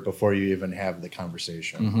comfort before you even have the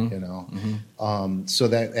conversation, you know? So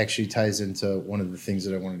that actually ties into one of the things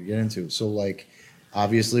that I wanted to get into. So like,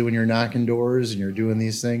 obviously when you're knocking doors and you're doing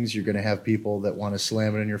these things, you're going to have people that want to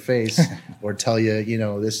slam it in your face or tell you, you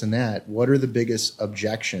know, this and that. What are the biggest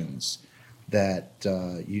objections that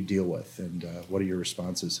you deal with, and what are your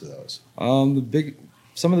responses to those?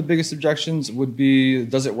 Some of the biggest objections would be,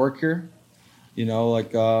 does it work here? You know,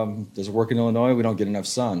 like, does it work in Illinois? We don't get enough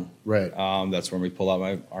sun. Right. That's when we pull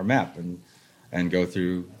out our map and go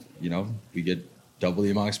through, you know, we get double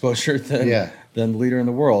the amount of exposure than the leader in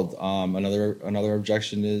the world. Another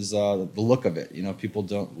objection is the look of it. You know, people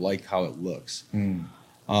don't like how it looks.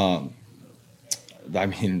 I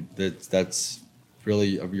mean, that's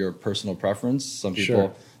really of your personal preference. Some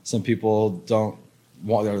people don't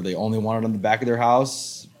want, or they only want it on the back of their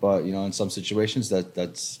house, but you know, in some situations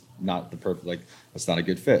that's not the perfect, like that's not a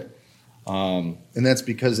good fit. And that's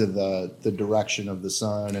because of the direction of the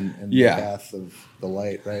sun and the path of the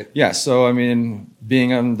light, right? Yeah. So I mean,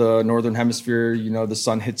 being on the northern hemisphere, you know, the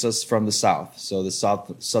sun hits us from the south. So the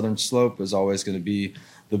southern slope is always going to be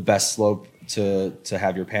the best slope to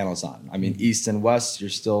have your panels on. I mean, east and west, you're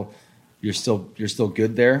still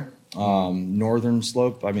good there. Northern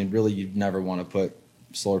slope, I mean, really, you'd never want to put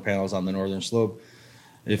solar panels on the northern slope.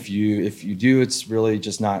 If you do, it's really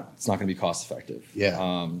just it's not going to be cost effective.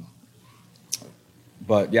 Yeah.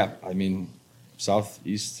 But yeah, I mean, south,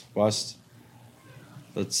 east, west.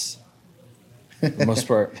 That's the most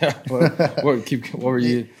part. Yeah. What were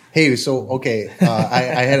you? Hey, so okay,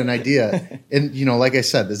 I had an idea, and you know, like I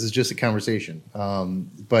said, this is just a conversation.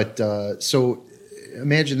 So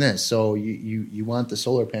imagine this: so you want the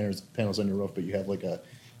solar panels on your roof, but you have like a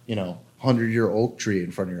 100-year oak tree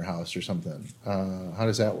in front of your house or something. How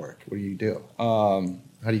does that work? What do you do? How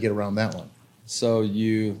do you get around that one? So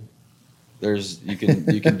you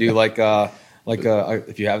can do like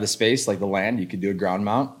if you have the space, like the land, you could do a ground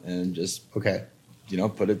mount and just Okay.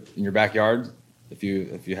 put it in your backyard if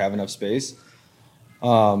you have enough space.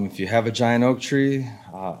 If you have a giant oak tree,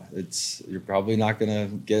 you're probably not going to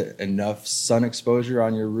get enough sun exposure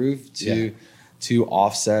on your roof to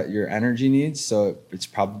offset your energy needs. So it's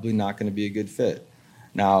probably not going to be a good fit.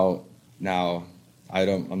 Now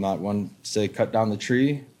I'm not one to say cut down the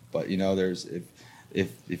tree, but there's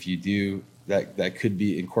if you do that could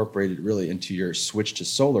be incorporated really into your switch to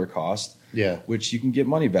solar cost. Yeah. Which you can get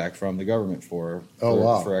money back from the government for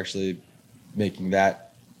actually making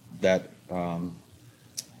that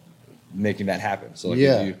happen. So if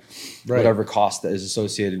you, whatever cost that is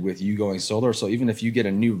associated with you going solar. So even if you get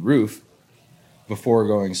a new roof before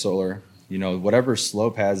going solar, whatever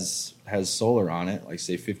slope has solar on it, like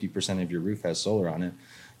say 50% of your roof has solar on it,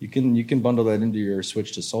 you can bundle that into your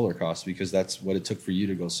switch to solar costs because that's what it took for you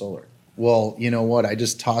to go solar. Well, you know what? I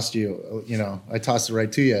just tossed I tossed it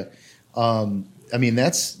right to you. I mean,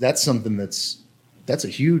 that's something that's a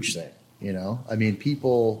huge thing, I mean,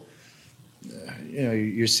 people,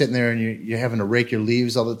 you're sitting there and you're having to rake your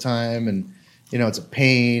leaves all the time and, it's a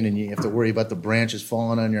pain and you have to worry about the branches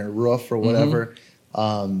falling on your roof or whatever.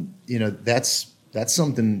 That's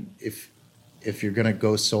something if you're going to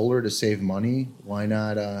go solar to save money, why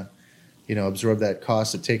not, absorb that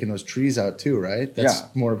cost of taking those trees out too, right? That's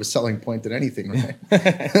more of a selling point than anything, right?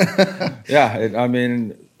 Yeah.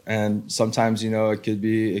 And sometimes,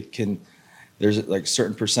 there's like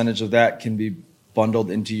certain percentage of that can be bundled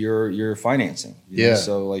into your financing.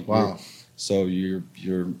 So like, wow.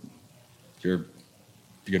 You're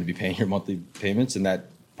going to be paying your monthly payments. And that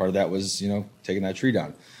part of that was, taking that tree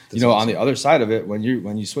down. That's awesome. On the other side of it, when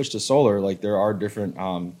you switch to solar, like there are different,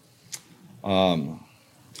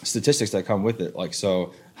 statistics that come with it. Like,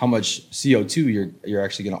 so how much CO2 you're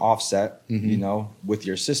actually going to offset, with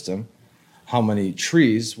your system, how many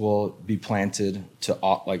trees will be planted to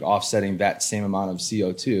offsetting that same amount of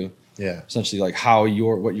CO2. Yeah. Essentially like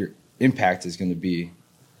what your impact is going to be.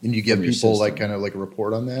 And you give people like kind of like a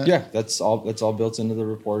report on that? Yeah. That's all built into the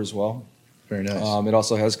report as well. Very nice. It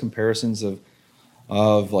also has comparisons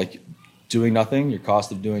of like doing nothing, your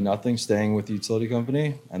cost of doing nothing, staying with the utility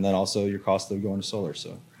company, and then also your cost of going to solar.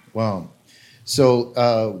 So. Wow.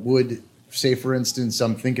 So would, say, for instance,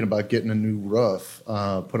 I'm thinking about getting a new roof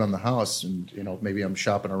put on the house and, maybe I'm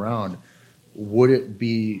shopping around. Would it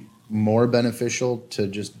be more beneficial to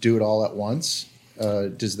just do it all at once?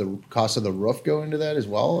 Does the cost of the roof go into that as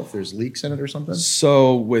well if there's leaks in it or something?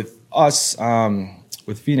 So with us,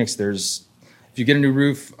 with Phoenix, if you get a new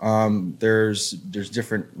roof, there's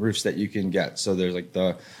different roofs that you can get. So there's like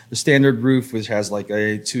the standard roof, which has like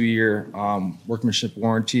a 2-year workmanship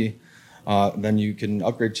warranty. Then you can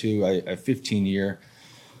upgrade to a 15-year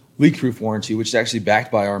leak-proof warranty, which is actually backed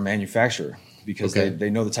by our manufacturer because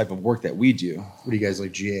they know the type of work that we do. What do you guys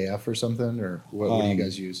like, GAF or something, or what do you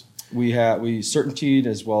guys use? We CertainTeed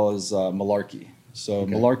as well as Malarkey. So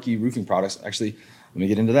Malarkey roofing products. Actually, let me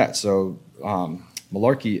get into that. So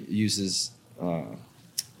Malarkey uses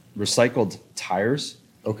recycled tires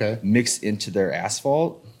mixed into their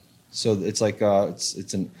asphalt. So it's like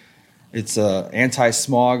it's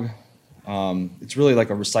anti-smog. It's really like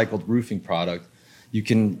a recycled roofing product. You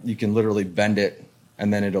can literally bend it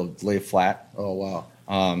and then it'll lay flat. Oh wow.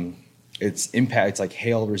 It's like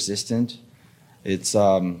hail resistant. It's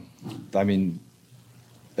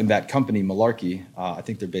and that company Malarkey, I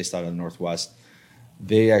think they're based out of the Northwest.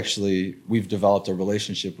 We've developed a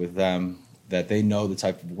relationship with them that they know the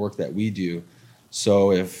type of work that we do.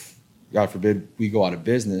 So if, God forbid, we go out of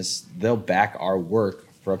business, they'll back our work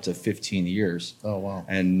for up to 15 years. Oh, wow.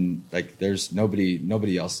 And like there's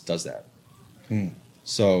nobody else does that.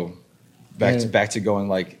 So back to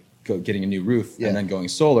going getting a new roof and then going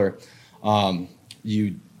solar,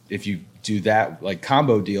 if you do that like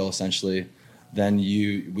combo deal essentially, then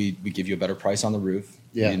we give you a better price on the roof.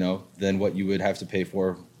 Than what you would have to pay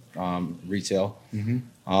for retail.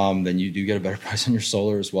 Then you do get a better price on your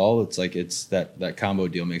solar as well. It's like that combo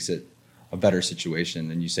deal makes it a better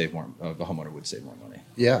situation, and you save more. The homeowner would save more money.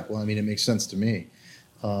 Yeah, well, it makes sense to me.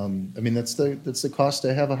 That's the cost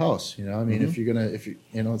to have a house. If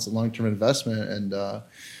it's a long-term investment,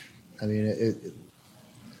 and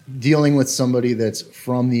dealing with somebody that's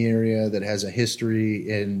from the area that has a history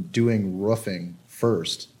in doing roofing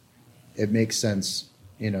first, it makes sense.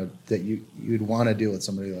 That you'd want to deal with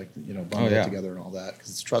somebody like, bundle it together and all that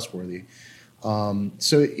because it's trustworthy.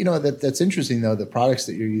 So that's interesting though. The products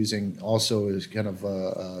that you're using also is kind of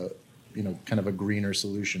kind of a greener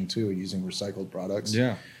solution too, using recycled products.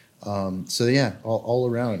 Yeah. So yeah, all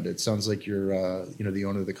around, it sounds like you're the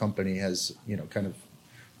owner of the company has kind of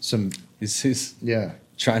some He's yeah.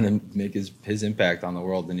 trying to make his impact on the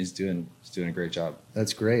world, and he's doing a great job.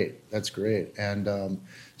 That's great. That's great. And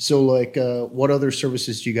so like, what other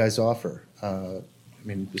services do you guys offer? I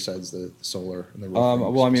mean, besides the solar and the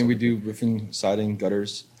roofing. Well, I mean, we do roofing, siding,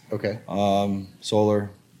 gutters, Okay. solar.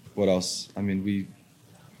 What else? I mean,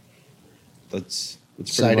 that's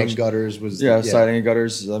pretty Siding, much, gutters was siding and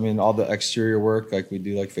gutters. I mean, all the exterior work, like we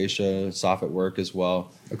do like fascia, soffit work as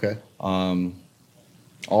well. Okay.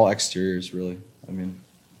 All exteriors, really. I mean,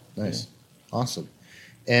 Nice. Awesome.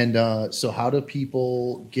 And so how do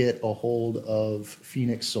people get a hold of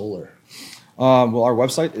Phoenix Solar? Well, our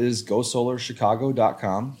website is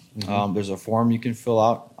gosolarchicago.com. There's a form you can fill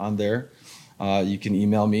out on there. You can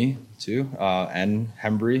email me too,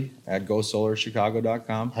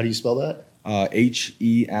 nhembree@gosolarchicago.com. How do you spell that?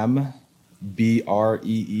 HEMBREE.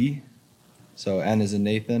 So N is in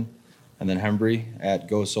Nathan, and then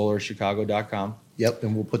hembree@gosolarchicago.com. Yep,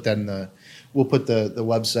 and we'll put the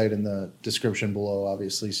website in the description below,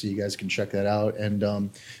 obviously, so you guys can check that out.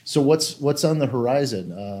 And so what's on the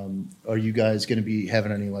horizon? Are you guys going to be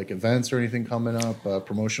having any like events or anything coming up?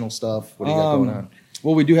 Promotional stuff? What do you got going on?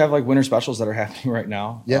 Well, we do have like winter specials that are happening right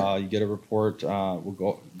now. Yeah. You get a report.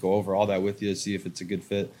 We'll go over all that with you to see if it's a good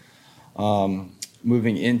fit.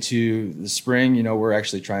 Moving into the spring, we're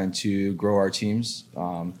actually trying to grow our teams,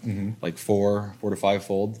 like four to five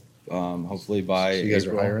fold. Hopefully by So you guys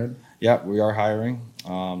April. are hiring? Yeah, we are hiring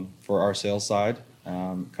for our sales side.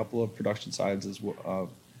 A couple of production sides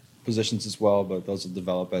positions as well, but those will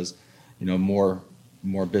develop as more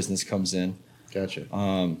business comes in. Gotcha.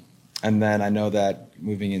 And then I know that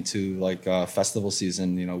moving into like festival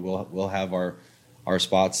season, we'll have our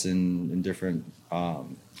spots in different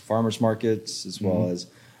farmers markets as well as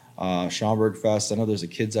Schaumburg Fest. I know there's a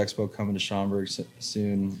kids expo coming to Schaumburg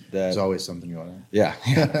soon. There's always something going on. Yeah.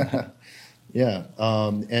 Yeah.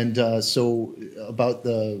 So about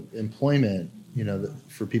the employment,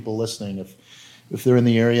 for people listening, if they're in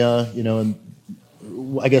the area, and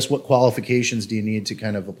I guess what qualifications do you need to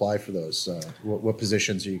kind of apply for those? What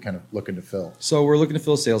positions are you kind of looking to fill? So we're looking to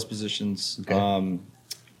fill sales positions. Okay.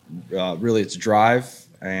 Really, it's drive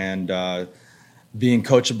and being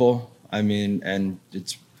coachable. I mean, and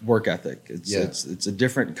it's work ethic. It's a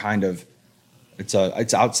different kind of. It's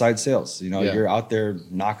outside sales. You're out there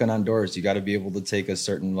knocking on doors. You got to be able to take a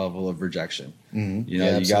certain level of rejection. Mm-hmm. You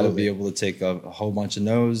got to be able to take a whole bunch of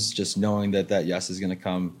no's, just knowing that yes is going to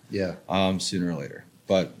come. Yeah. Sooner or later.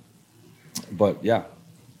 But yeah,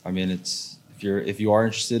 I mean, it's if you are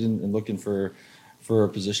interested in looking for a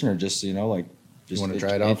position or just you want to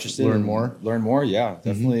try it out, interested learn more. Yeah,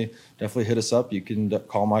 definitely hit us up. You can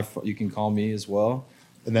call me as well.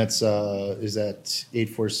 And that's is that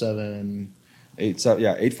 847?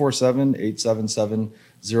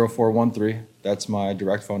 847-877-0413. That's my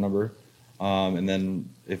direct phone number. And then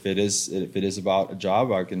if it is about a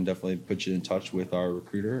job, I can definitely put you in touch with our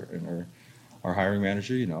recruiter and our hiring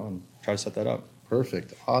manager, and try to set that up.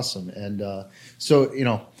 Perfect. Awesome. And so,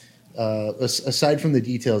 aside from the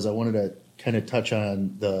details, I wanted to kind of touch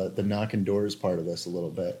on the knocking doors part of this a little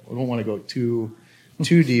bit. We don't want to go too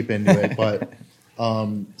deep into it, but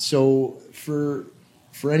so for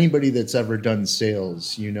anybody that's ever done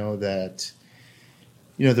sales, that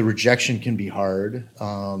the rejection can be hard.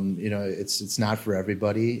 It's not for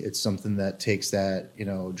everybody. It's something that takes that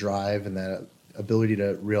drive and that ability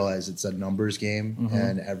to realize it's a numbers game,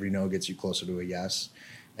 and every no gets you closer to a yes,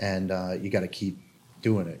 and you got to keep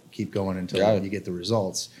doing it, keep going until you get the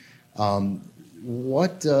results. It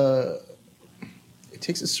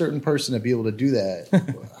takes a certain person to be able to do that.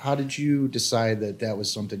 How did you decide that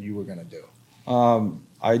was something you were going to do?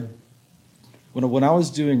 When I was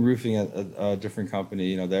doing roofing at a different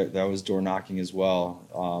company, that was door knocking as well.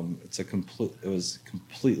 It was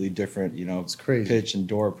completely different, it's crazy. Pitch and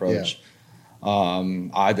door approach.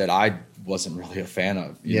 That I wasn't really a fan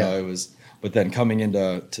of. It was, but then coming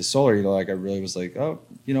into solar, I really was like, oh,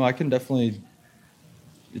 I can definitely.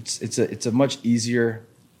 It's a much easier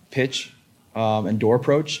pitch and door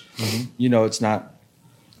approach. It's not.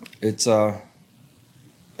 It's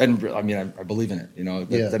And I mean, I believe in it.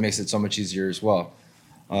 That makes it so much easier as well.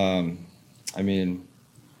 I mean,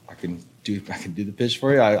 I can do the pitch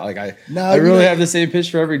for you. I really have the same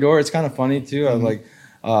pitch for every door. It's kind of funny too. I'm like,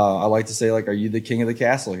 I like to say, like, are you the king of the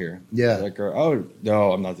castle here? Yeah. Like, oh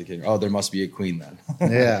no, I'm not the king. Oh, there must be a queen then.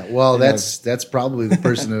 Yeah, well, You know? that's probably the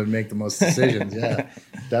person who would make the most decisions. Yeah,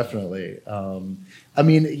 definitely. I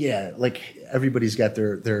mean, yeah, like everybody's got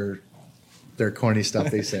their corny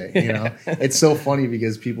stuff they say. You know, it's so funny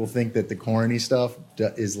because people think that the corny stuff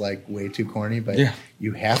is like way too corny, but Yeah.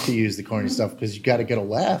 you have to use the corny stuff because you got to get a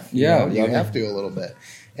laugh. Yeah, you yeah, have to a little bit,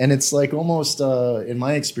 and it's like almost in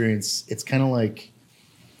my experience, it's kind of like.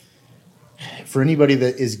 For anybody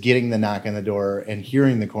that is getting the knock on the door and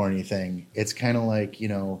hearing the corny thing, it's kind of like, you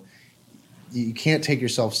know, you can't take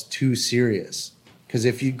yourself too serious. Because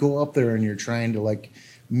if you go up there and you're trying to like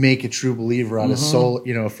make a true believer out of solar,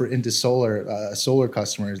 you know, for into solar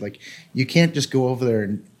customers, like you can't just go over there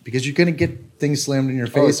and because you're going to get things slammed in your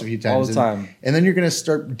face a few times. All the time. And then you're going to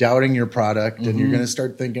start doubting your product and you're going to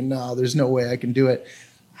start thinking, no, there's no way I can do it.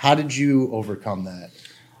 How did you overcome that?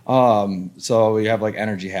 So we have like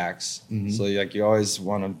energy hacks. So like you always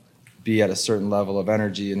want to be at a certain level of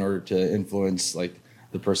energy in order to influence like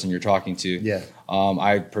the person you're talking to. Yeah.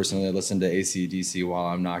 I personally listen to AC/DC while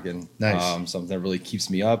I'm knocking. Nice. Something that really keeps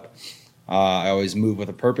me up. I always move with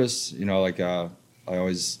a purpose. You know, like I'm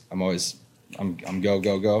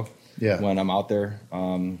go. Yeah. When I'm out there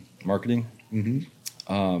marketing. And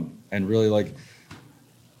really like,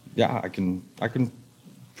 yeah, I can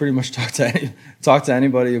pretty much talk to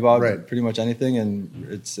anybody about Right. pretty much anything, and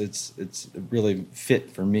it's really fit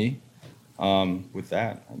for me with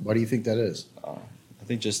that. Why do you think that is? I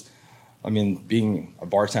think being a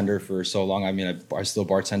bartender for so long. I mean, I still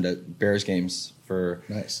bartend at Bears games for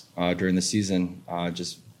Nice. During the season.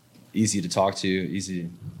 Just easy to talk to,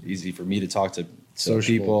 easy for me to talk to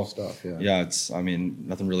Sociable people. stuff, yeah. Yeah,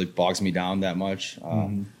 nothing really bogs me down that much.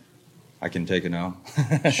 I can take a no.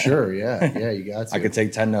 Sure, yeah, you got to. I could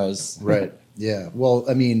take 10 no's. Right. Yeah. Well,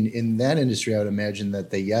 I mean, in that industry, I would imagine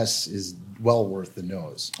that the yes is well worth the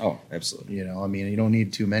no's. Oh, absolutely. You know, I mean, you don't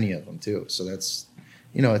need too many of them, too. So that's,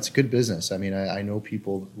 you know, it's a good business. I mean, I know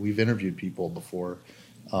people, we've interviewed people before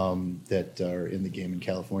that are in the game in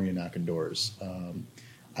California knocking doors.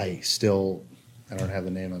 I don't have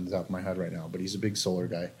the name on the top of my head right now, but he's a big solar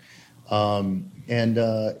guy. And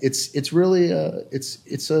it's really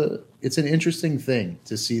it's an interesting thing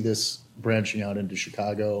to see this branching out into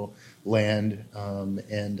Chicago land,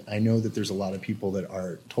 and I know that there's a lot of people that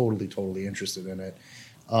are totally interested in it.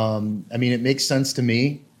 I mean, it makes sense to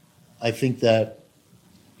me. I think that,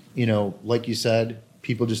 you know, like you said,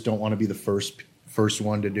 people just don't want to be the first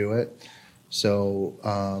one to do it. So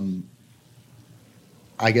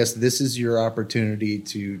I guess this is your opportunity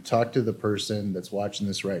to talk to the person that's watching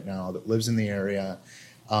this right now that lives in the area.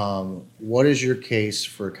 What is your case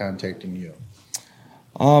for contacting you?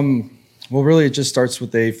 Well, really, it just starts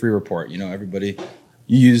with a free report. You know, you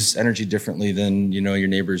use energy differently than, you know, your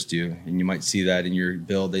neighbors do. And you might see that in your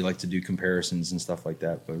bill. They like to do comparisons and stuff like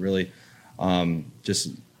that. But really,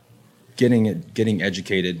 just getting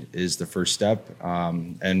educated is the first step.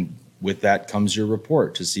 And with that comes your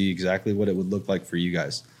report to see exactly what it would look like for you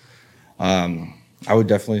guys. I would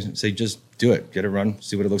definitely say just do it. Get it run,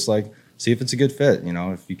 see what it looks like, see if it's a good fit. You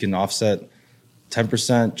know, if you can offset 10%,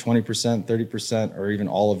 20%, 30%, or even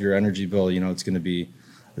all of your energy bill, you know, it's going to be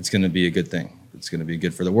a good thing. It's going to be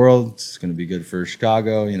good for the world. It's going to be good for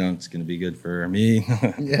Chicago. You know, it's going to be good for me.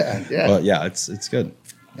 Yeah. But yeah, it's good.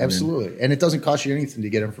 Absolutely. And it doesn't cost you anything to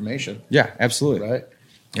get information. Yeah, absolutely. Right?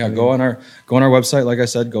 Yeah, go on our website. Like I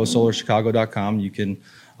said, gosolarchicago.com. You can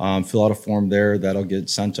fill out a form there. That'll get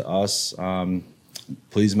sent to us.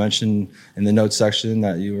 Please mention in the notes section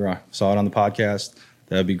that you saw it on the podcast.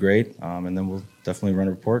 That'd be great. And then we'll definitely run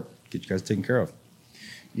a report, get you guys taken care of.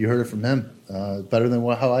 You heard it from him. Better than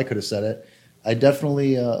how I could have said it. I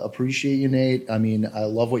definitely appreciate you, Nate. I mean, I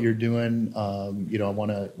love what you're doing. You know, I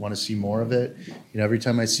want to see more of it. You know, every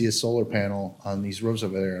time I see a solar panel on these roofs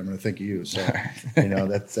over there, I'm going to think of you. So, you know,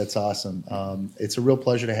 that's awesome. It's a real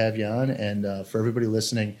pleasure to have you on. And for everybody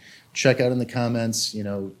listening, check out in the comments. You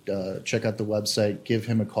know, check out the website. Give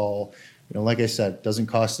him a call. You know, like I said, it doesn't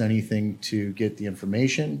cost anything to get the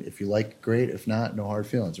information. If you like, great. If not, no hard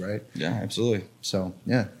feelings, right? Yeah, absolutely. So,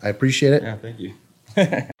 yeah, I appreciate it. Yeah, thank you.